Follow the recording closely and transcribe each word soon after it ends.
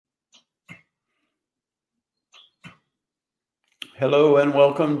Hello and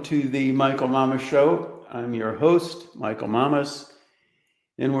welcome to the Michael Mamas Show. I'm your host, Michael Mamas,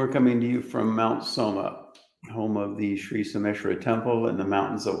 and we're coming to you from Mount Soma, home of the Sri Someshwara Temple in the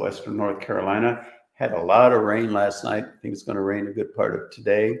mountains of Western North Carolina. Had a lot of rain last night. I think it's going to rain a good part of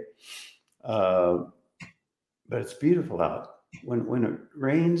today, but it's beautiful out. When it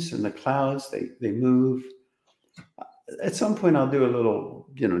rains and the clouds, they move. At some point, I'll do a little,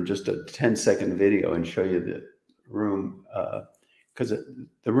 just a 10-second video and show you the room. Because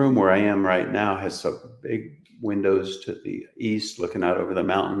the room where I am right now has some big windows to the east, looking out over the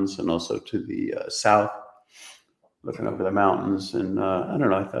mountains, and also to the south, looking over the mountains. And I don't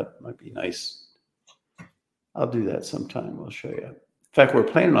know, I thought it might be nice. I'll do that sometime. We'll show you. In fact, we're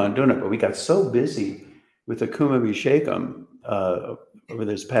planning on doing it, but we got so busy with the Kumbhabhishekam over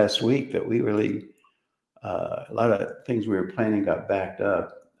this past week that we really, a lot of things we were planning got backed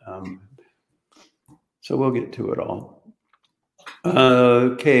up. So we'll get to it all.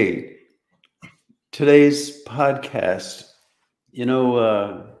 Okay, today's podcast, it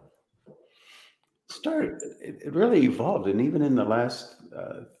really evolved, and even in the last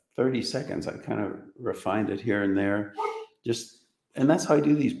 30 seconds, I kind of refined it here and there, and that's how I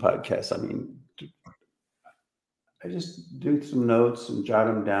do these podcasts. I mean, I just do some notes and jot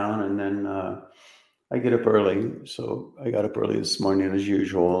them down, and then I get up early. So I got up early this morning as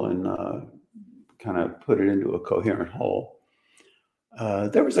usual, and kind of put it into a coherent whole.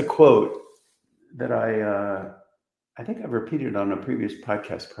 There was a quote that I think I've repeated on a previous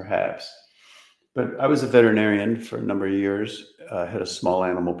podcast, perhaps, but I was a veterinarian for a number of years, had a small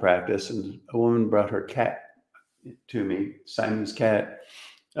animal practice, and a woman brought her cat to me, Simon's cat,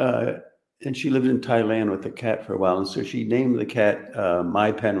 and she lived in Thailand with the cat for a while, and so she named the cat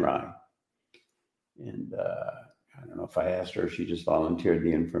Mai Pen Rai. And I don't know if I asked her, if she just volunteered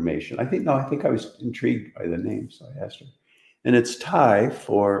the information. I think I was intrigued by the name, so I asked her. And it's Thai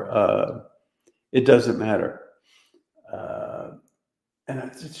for it doesn't matter. And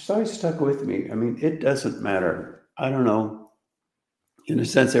it's always stuck with me. I mean, it doesn't matter. I don't know. In a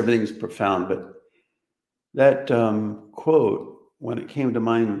sense, everything's profound. But that quote, when it came to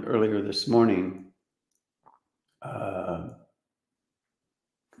mind earlier this morning,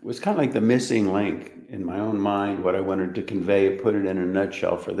 was kind of like the missing link in my own mind, what I wanted to convey, put it in a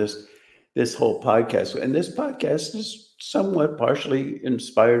nutshell for this whole podcast. And this podcast is somewhat partially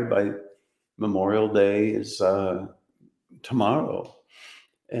inspired by Memorial Day is tomorrow.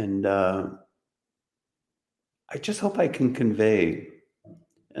 And I just hope I can convey,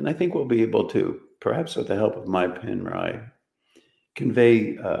 and I think we'll be able to, perhaps with the help of Mai Pen Rai,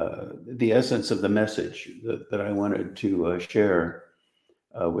 convey the essence of the message that I wanted to share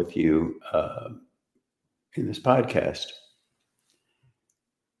with you in this podcast.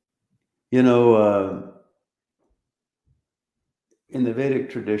 In the Vedic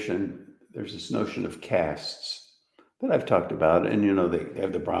tradition, there's this notion of castes that I've talked about. And, they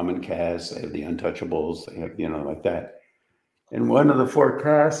have the Brahmin caste, they have the untouchables, they have, like that. And one of the four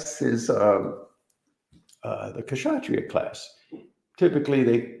castes is the Kshatriya class. Typically,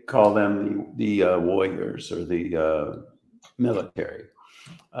 they call them the warriors or the military.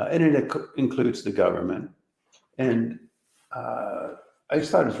 And it includes the government. And I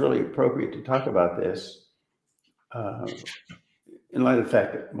just thought it was really appropriate to talk about this in light of the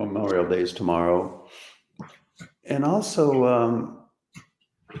fact that Memorial Day is tomorrow. And also,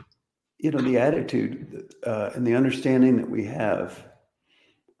 the attitude and the understanding that we have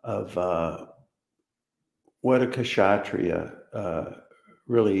of what a Kshatriya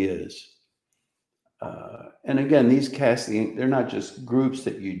really is. And again, these castes, they're not just groups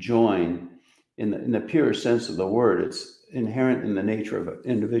that you join in the pure sense of the word. It's inherent in the nature of an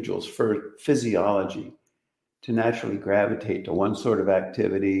individual's physiology to naturally gravitate to one sort of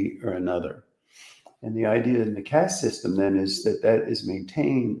activity or another. And the idea in the caste system then is that is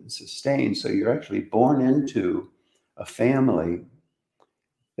maintained and sustained. So you're actually born into a family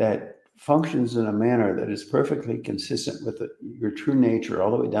that functions in a manner that is perfectly consistent with your true nature,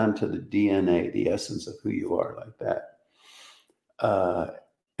 all the way down to the DNA, the essence of who you are, like that.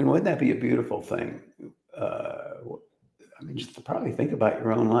 And wouldn't that be a beautiful thing? Just to probably think about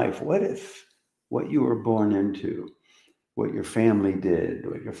your own life. What if what you were born into, what your family did,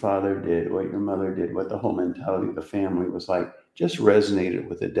 what your father did, what your mother did, what the whole mentality of the family was like, just resonated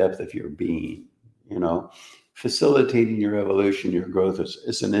with the depth of your being, facilitating your evolution, your growth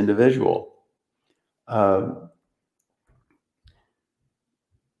as an individual. But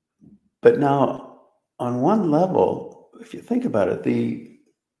now, on one level, if you think about it, the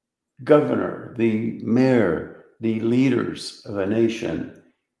governor, the mayor, the leaders of a nation,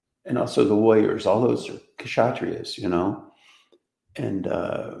 and also the warriors, all those are Kshatriyas, And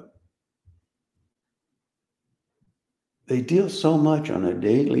they deal so much on a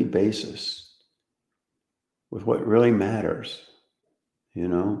daily basis with what really matters, you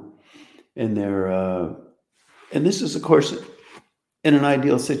know? And and this is, of course, in an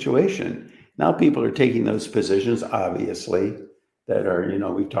ideal situation. Now people are taking those positions, obviously, that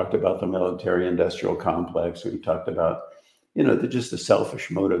are, we've talked about the military industrial complex. We've talked about, just the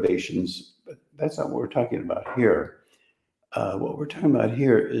selfish motivations, but that's not what we're talking about here. What we're talking about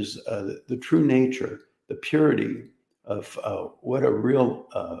here is the true nature, the purity of what a real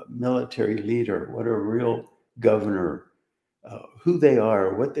military leader, what a real governor, who they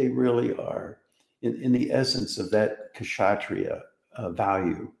are, what they really are, in the essence of that Kshatriya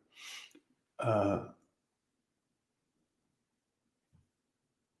value.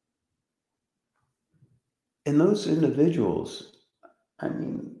 And those individuals, I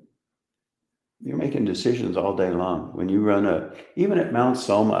mean, you're making decisions all day long. When you even at Mount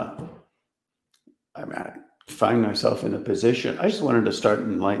Soma, I find myself in a position, I just wanted to start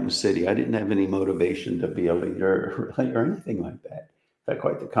in Enlightened City. I didn't have any motivation to be a leader or anything like that. In fact,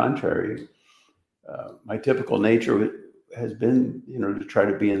 quite the contrary. My typical nature has been, to try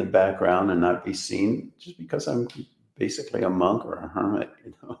to be in the background and not be seen, just because I'm basically a monk or a hermit,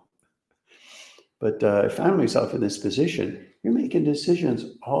 But I found myself in this position. You're making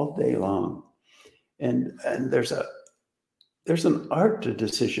decisions all day long, and there's an art to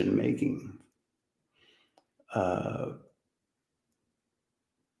decision making, and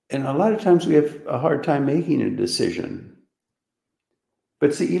a lot of times we have a hard time making a decision.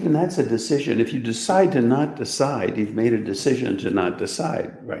 But see, even that's a decision. If you decide to not decide, you've made a decision to not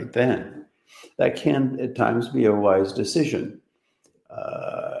decide right then. That can at times be a wise decision.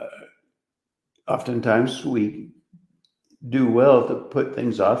 Oftentimes we do well to put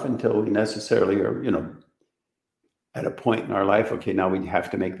things off until we necessarily are, at a point in our life, okay, now we have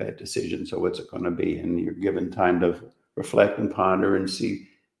to make that decision. So what's it going to be? And you're given time to reflect and ponder and see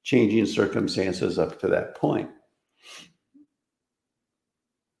changing circumstances up to that point.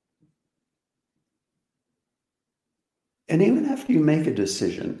 And even after you make a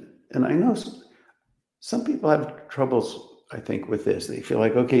decision, and I know some people have troubles, I think, with this. They feel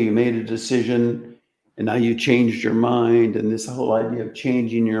like, okay, you made a decision and now you changed your mind. And this whole idea of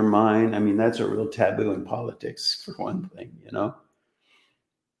changing your mind, I mean, that's a real taboo in politics, for one thing,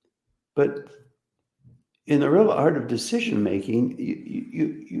 But in the real art of decision making,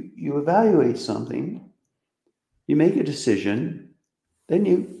 you evaluate something, you make a decision, then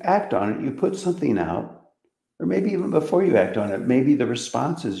you act on it, you put something out, or maybe even before you act on it, maybe the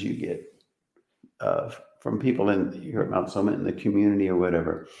responses you get from people here at Mount Summit in the community or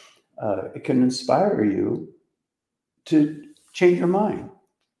whatever, it can inspire you to change your mind.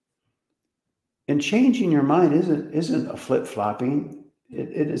 And changing your mind isn't a flip-flopping.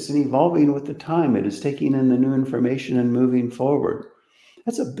 It is an evolving with the time. It is taking in the new information and moving forward.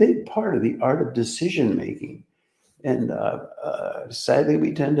 That's a big part of the art of decision making. And sadly,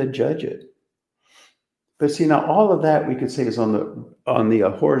 we tend to judge it. But see, now all of that we could say is on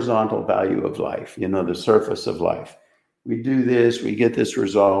the horizontal value of life, the surface of life. We do this, we get this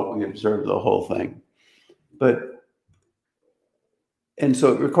result, we observe the whole thing. And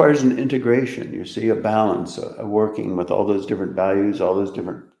so it requires an integration, a balance, a working with all those different values, all those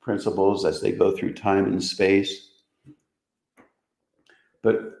different principles as they go through time and space.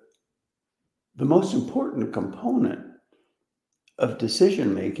 But the most important component of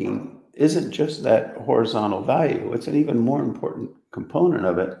decision making isn't just that horizontal value. What's an even more important component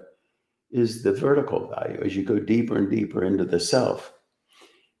of it is the vertical value as you go deeper and deeper into the self.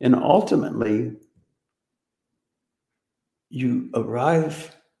 And ultimately, you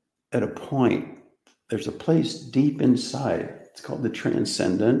arrive at a point, there's a place deep inside. It's called the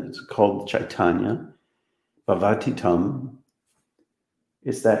transcendent. It's called Chaitanya, Bhavatitam.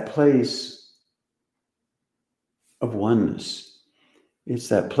 It's that place of oneness. It's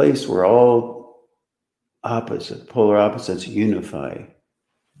that place where all polar opposites unify.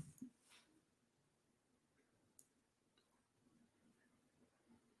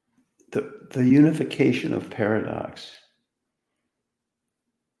 The unification of paradox.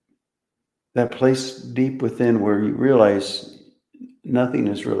 That place deep within where you realize nothing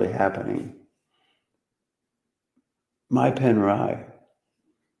is really happening. Mai Pen Rai.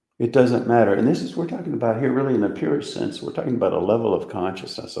 It doesn't matter. And we're talking about here really in the purest sense, we're talking about a level of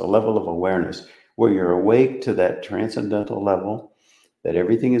consciousness, a level of awareness where you're awake to that transcendental level, that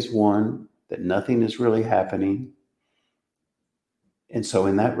everything is one, that nothing is really happening. And so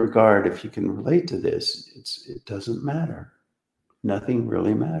in that regard, if you can relate to this, it doesn't matter. Nothing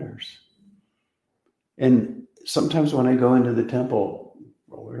really matters. And sometimes when I go into the temple,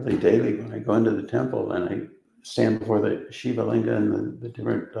 well, really daily, when I go into the temple and I stand before the Shiva Linga and the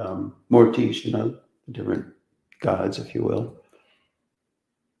different Murtis, the different gods, if you will,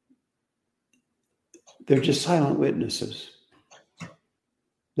 they're just silent witnesses.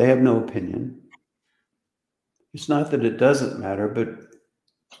 They have no opinion. It's not that it doesn't matter, but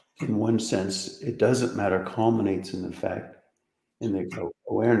in one sense, it doesn't matter culminates in the fact, in the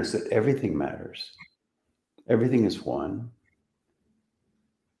awareness that everything matters. Everything is one.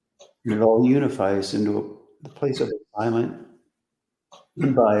 And it all unifies into the place of a silent,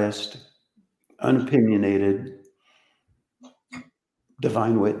 unbiased, unopinionated,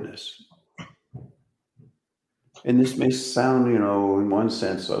 divine witness. And this may sound, in one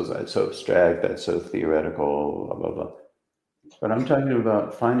sense, that's so abstract, that's so theoretical, blah, blah, blah. But I'm talking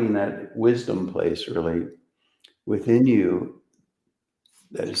about finding that wisdom place really within you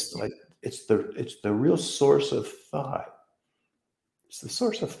that is like, it's the real source of thought. It's the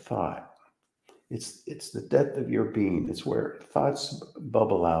source of thought. It's the depth of your being. It's where thoughts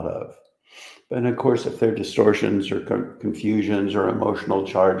bubble out of. And of course, if there are distortions or confusions or emotional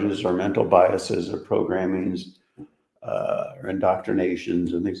charges or mental biases or programmings or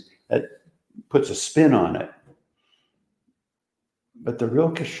indoctrinations and things, that puts a spin on it. But the real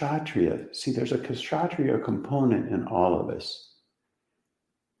Kshatriya, see, there's a Kshatriya component in all of us.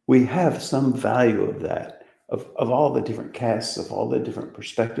 We have some value of that, of all the different castes, of all the different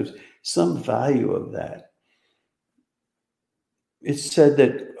perspectives, some value of that. It's said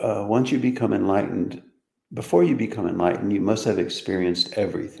that once you become enlightened, before you become enlightened, you must have experienced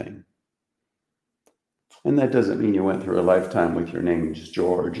everything. And that doesn't mean you went through a lifetime with your name is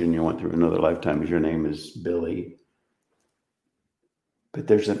George and you went through another lifetime with your name is Billy. But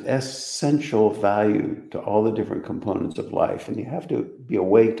there's an essential value to all the different components of life, and you have to be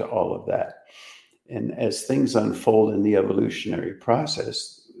awake to all of that. And as things unfold in the evolutionary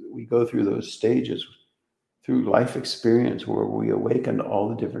process, we go through those stages through life experience where we awaken to all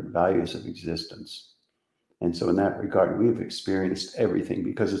the different values of existence. And so in that regard, we've experienced everything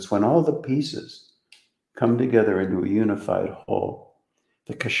because it's when all the pieces come together into a unified whole,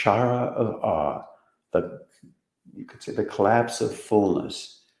 the kashara of awe, you could say the collapse of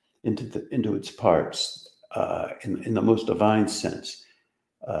fullness into its parts in the most divine sense.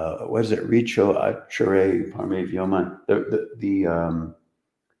 What is it? Richo achere parme vyoman. The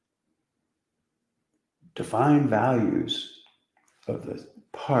divine values of the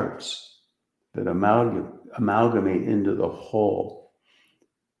parts that amalgamate into the whole.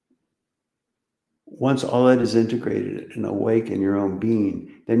 Once all that is integrated and awake in your own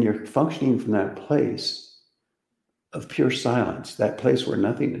being, then you're functioning from that place of pure silence, that place where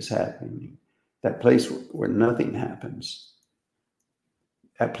nothing is happening, that place where nothing happens,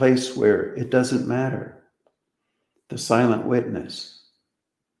 that place where it doesn't matter, the silent witness.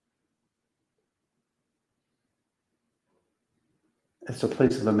 It's a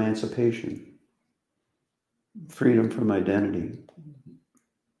place of emancipation, freedom from identity,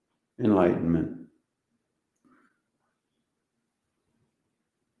 enlightenment.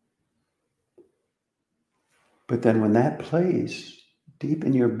 But then when that place deep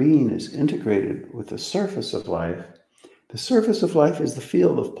in your being is integrated with the surface of life is the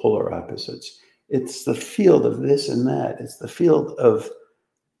field of polar opposites. It's the field of this and that. It's the field of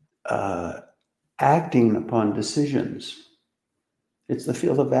acting upon decisions. It's the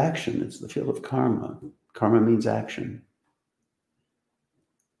field of action. It's the field of karma. Karma means action.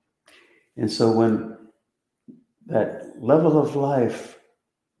 And so when that level of life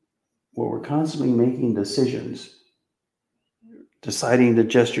where we're constantly making decisions, deciding to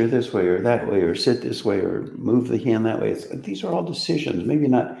gesture this way or that way, or sit this way, or move the hand that way. These are all decisions, maybe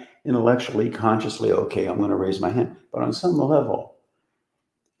not intellectually, consciously, okay, I'm going to raise my hand, but on some level,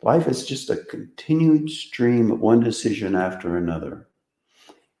 life is just a continued stream of one decision after another.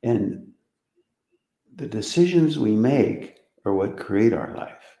 And the decisions we make are what create our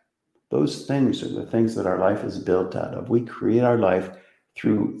life. Those things are the things that our life is built out of. We create our life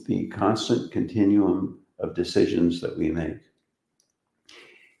through the constant continuum of decisions that we make.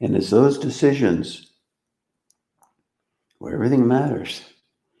 And it's those decisions where everything matters.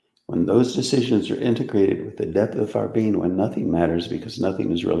 When those decisions are integrated with the depth of our being, when nothing matters because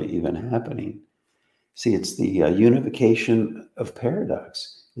nothing is really even happening. See, it's the unification of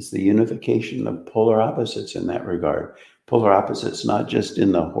paradox. It's the unification of polar opposites in that regard. Polar opposites, not just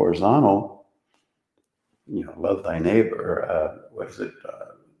in the horizontal, love thy neighbor,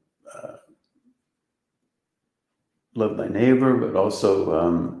 love thy neighbor, but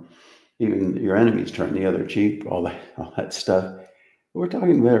also even your enemies, turn the other cheek, all that stuff. We're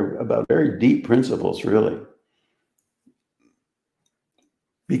talking about very deep principles, really.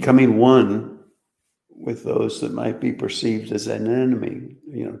 becoming one with those that might be perceived as an enemy,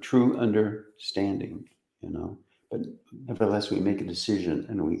 true understanding, but nevertheless we make a decision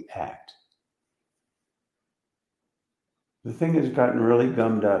and we act. The thing has gotten really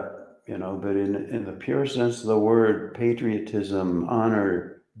gummed up, but in the pure sense of the word, patriotism,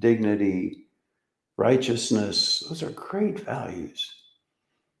 honor, dignity, righteousness, those are great values.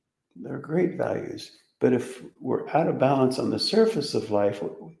 They're great values. But if we're out of balance on the surface of life,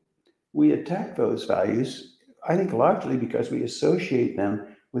 we attack those values, I think largely because we associate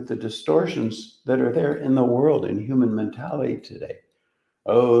them with the distortions that are there in the world, in human mentality today.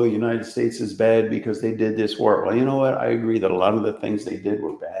 Oh, the United States is bad because they did this war. Well, you know what? I agree that a lot of the things they did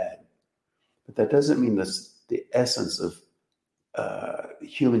were bad. But that doesn't mean the essence of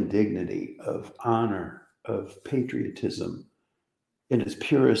human dignity, of honor, of patriotism, in its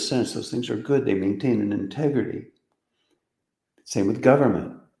purest sense, those things are good. They maintain an integrity. Same with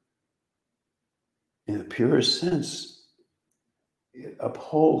government. In the purest sense, it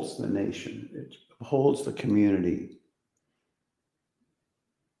upholds the nation. It upholds the community.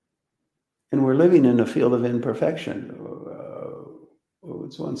 And we're living in a field of imperfection.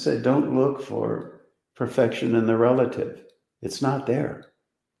 It's once said, don't look for perfection in the relative. It's not there.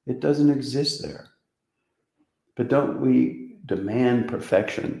 It doesn't exist there. But don't we demand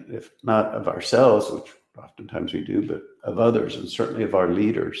perfection, if not of ourselves, which oftentimes we do, but of others, and certainly of our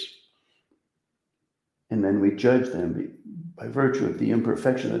leaders. And then we judge them by virtue of the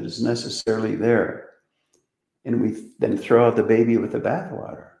imperfection that is necessarily there. And we then throw out the baby with the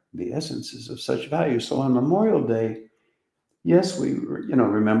bathwater, the essences of such value. So on Memorial Day, yes, we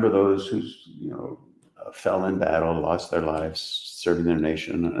remember those who fell in battle, lost their lives serving their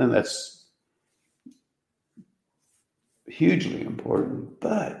nation, and that's hugely important.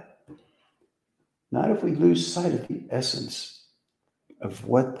 But not if we lose sight of the essence of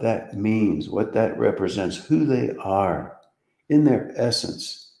what that means, what that represents, who they are in their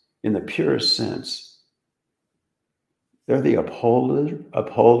essence, in the purest sense. They're the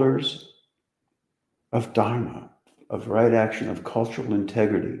upholders of Dharma, of right action, of cultural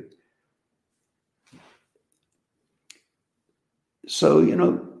integrity. So,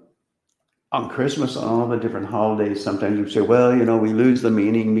 on Christmas, on all the different holidays, sometimes we say, well, we lose the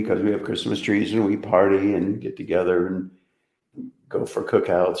meaning because we have Christmas trees and we party and get together and go for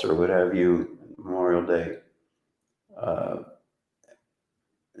cookouts or what have you, Memorial Day.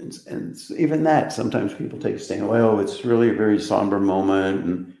 And even that, sometimes people take a stand, well, it's really a very somber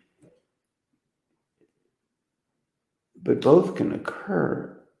moment. But both can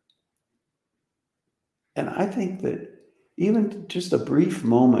occur. And I think that even just a brief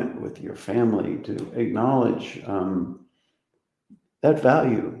moment with your family to acknowledge that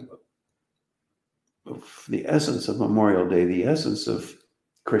value of the essence of Memorial Day, the essence of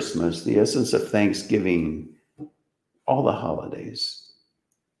Christmas, the essence of Thanksgiving, all the holidays.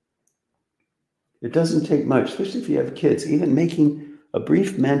 It doesn't take much, especially if you have kids, even making a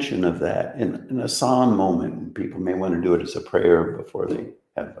brief mention of that in a solemn moment. People may want to do it as a prayer before they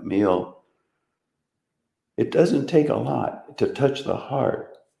have a meal. It doesn't take a lot to touch the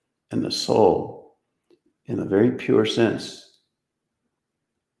heart and the soul in a very pure sense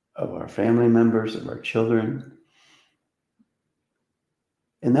of our family members, of our children.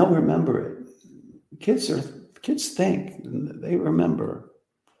 And they'll remember it. Kids think, they remember.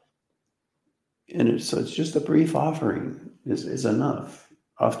 And so it's just a brief offering is enough,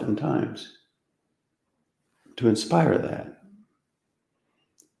 oftentimes, to inspire that.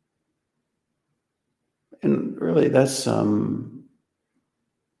 And really, that's in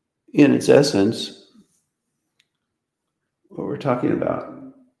its essence what we're talking about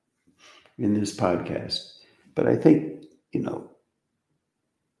in this podcast. But I think, an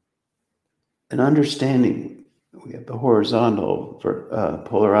understanding. We have the horizontal,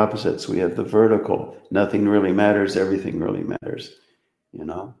 polar opposites. We have the vertical. Nothing really matters. Everything really matters,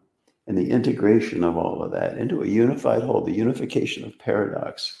 and the integration of all of that into a unified whole, the unification of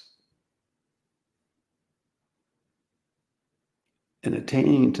paradox. And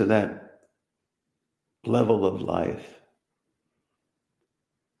attaining to that level of life,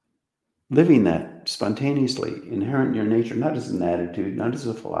 living that spontaneously, inherent in your nature, not as an attitude, not as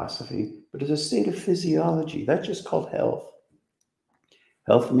a philosophy, but as a state of physiology. That's just called health.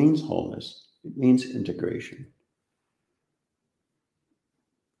 Health means wholeness. It means integration.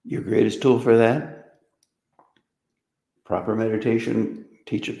 Your greatest tool for that? Proper meditation.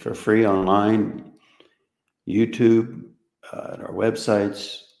 Teach it for free online, YouTube, at our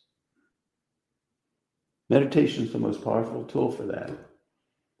websites. Meditation is the most powerful tool for that.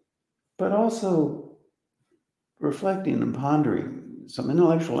 But also reflecting and pondering some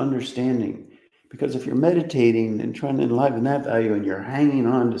intellectual understanding. Because if you're meditating and trying to enliven that value and you're hanging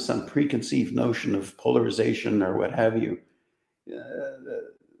on to some preconceived notion of polarization or what have you,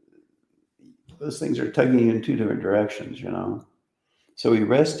 those things are tugging you in two different directions, So we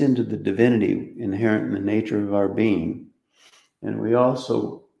rest into the divinity inherent in the nature of our being. And we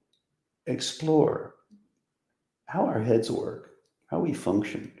also explore how our heads work, how we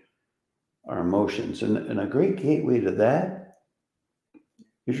function, our emotions. And a great gateway to that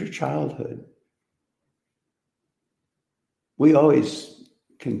is your childhood. We always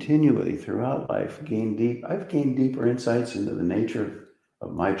continually throughout life I've gained deeper insights into the nature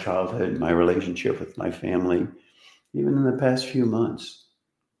of my childhood, my relationship with my family, even in the past few months.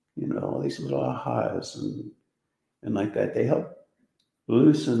 All these little ahas and like that, they help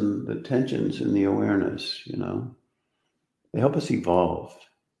loosen the tensions in the awareness, They help us evolve.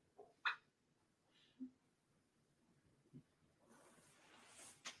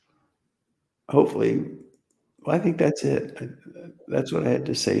 Hopefully, well, I think that's it. That's what I had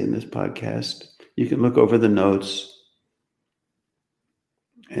to say in this podcast. You can look over the notes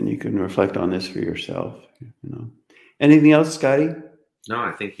and you can reflect on this for yourself. Anything else, Scotty? No,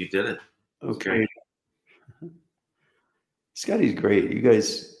 I think you did it. Okay. Scotty's great. You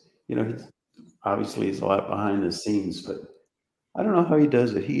guys, obviously he's a lot behind the scenes, but I don't know how he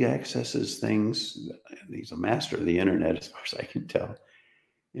does it. He accesses things. He's a master of the internet, as far as I can tell.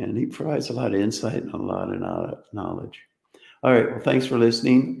 And he provides a lot of insight and a lot of knowledge. All right. Well, thanks for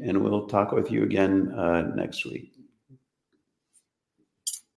listening, and we'll talk with you again next week.